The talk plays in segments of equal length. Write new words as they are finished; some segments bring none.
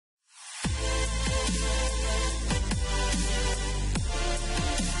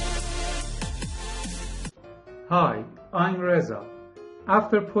Hi, I'm Reza.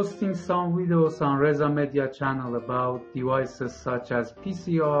 After posting some videos on Reza Media channel about devices such as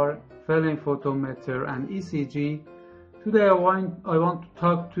PCR, Felen photometer and ECG, today I want to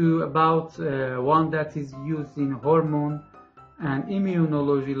talk to you about one that is used in hormone and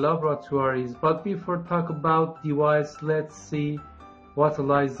immunology laboratories. But before talk about device, let's see what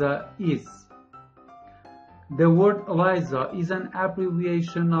ELISA is. The word ELISA is an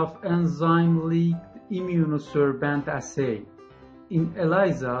abbreviation of enzyme-linked immunosorbent assay. In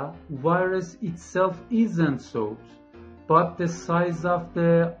ELISA, virus itself isn't sought, but the size of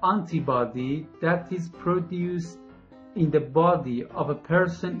the antibody that is produced in the body of a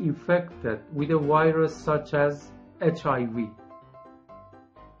person infected with a virus such as HIV.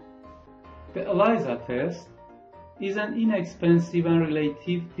 The ELISA test is an inexpensive and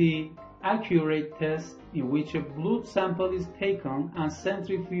relatively accurate test in which a blood sample is taken and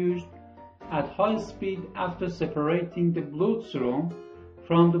centrifuged at high speed. After separating the blood serum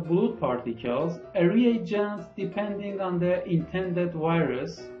from the blood particles, a reagent depending on the intended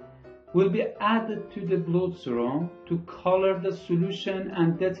virus will be added to the blood serum to color the solution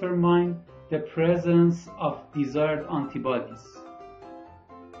and determine the presence of desired antibodies.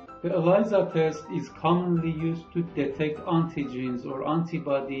 The ELISA test is commonly used to detect antigens or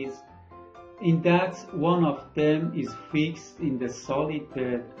antibodies in that one of them is fixed in the solid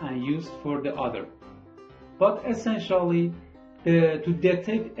bed and used for the other. But essentially, to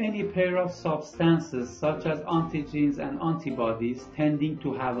detect any pair of substances such as antigens and antibodies tending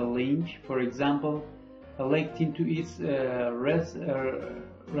to have a link, for example, a lectin to its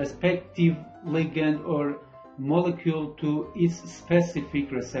respective ligand or molecule to its specific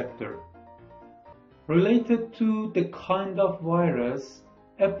receptor. Related to the kind of virus,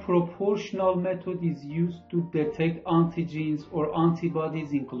 a proportional method is used to detect antigens or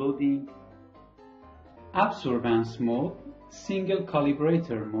antibodies, including absorbance mode, single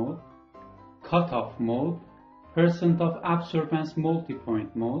calibrator mode, cutoff mode, percent of absorbance multipoint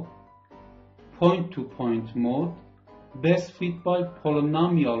mode, point-to-point mode, best fit by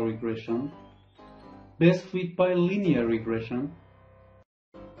polynomial regression, best fit by linear regression.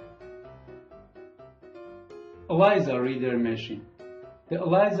 Elisa-Reader machine. The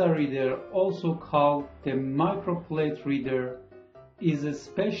Elisa-Reader, also called the microplate reader, is a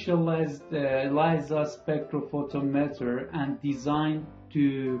specialized ELISA spectrophotometer and designed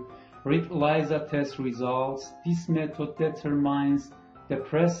to read ELISA test results. This method determines the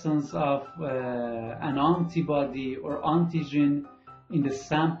presence of an antibody or antigen in the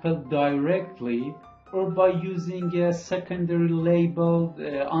sample directly or by using a secondary labeled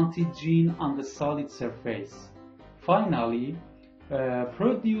antigen on the solid surface. Finally,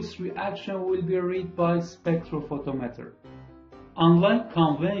 produced reaction will be read by spectrophotometer. Unlike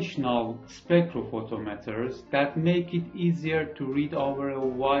conventional spectrophotometers that make it easier to read over a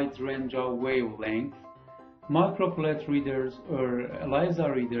wide range of wavelength, microplate readers or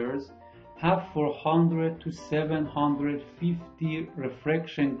ELISA readers have 400 to 750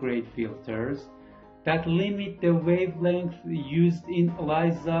 refraction grade filters that limit the wavelength used in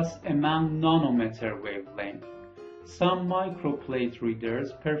ELISA's among nanometer wavelength. Some microplate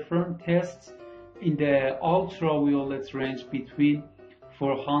readers perform tests in the ultraviolet range between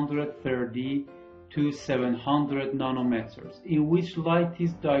 430 to 700 nanometers, in which light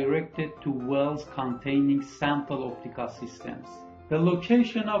is directed to wells containing sample optical systems. The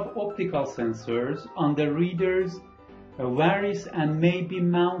location of optical sensors on the readers varies and may be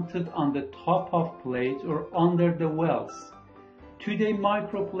mounted on the top of plate or under the wells. Today,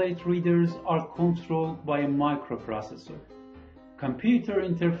 microplate readers are controlled by a microprocessor. Computer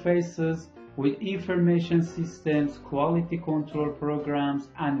interfaces with information systems, quality control programs,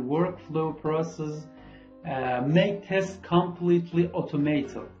 and workflow processes make tests completely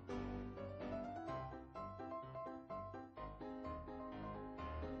automated.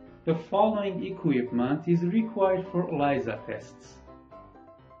 The following equipment is required for ELISA tests: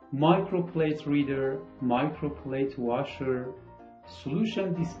 microplate reader, microplate washer,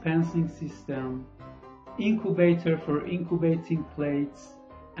 solution dispensing system, incubator for incubating plates,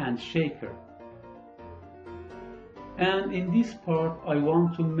 and shaker. And in this part, I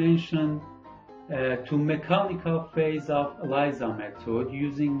want to mention to mechanical phase of ELISA method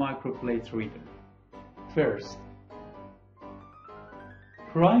using microplate reader. First,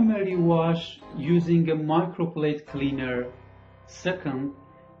 primary wash using a microplate cleaner. Second,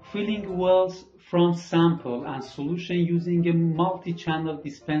 filling wells from sample and solution using a multi-channel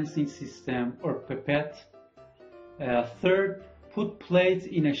dispensing system or pipette. Third, put plates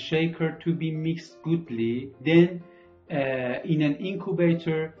in a shaker to be mixed goodly, then in an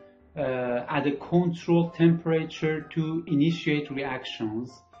incubator at a controlled temperature to initiate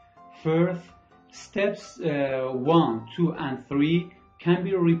reactions. First, steps 1, 2, and 3 can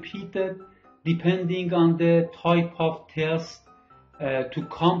be repeated depending on the type of test to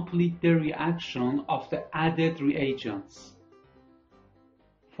complete the reaction of the added reagents.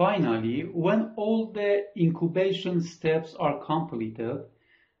 Finally, when all the incubation steps are completed,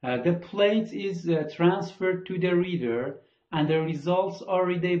 the plate is transferred to the reader and the results are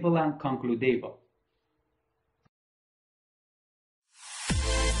readable and concludable.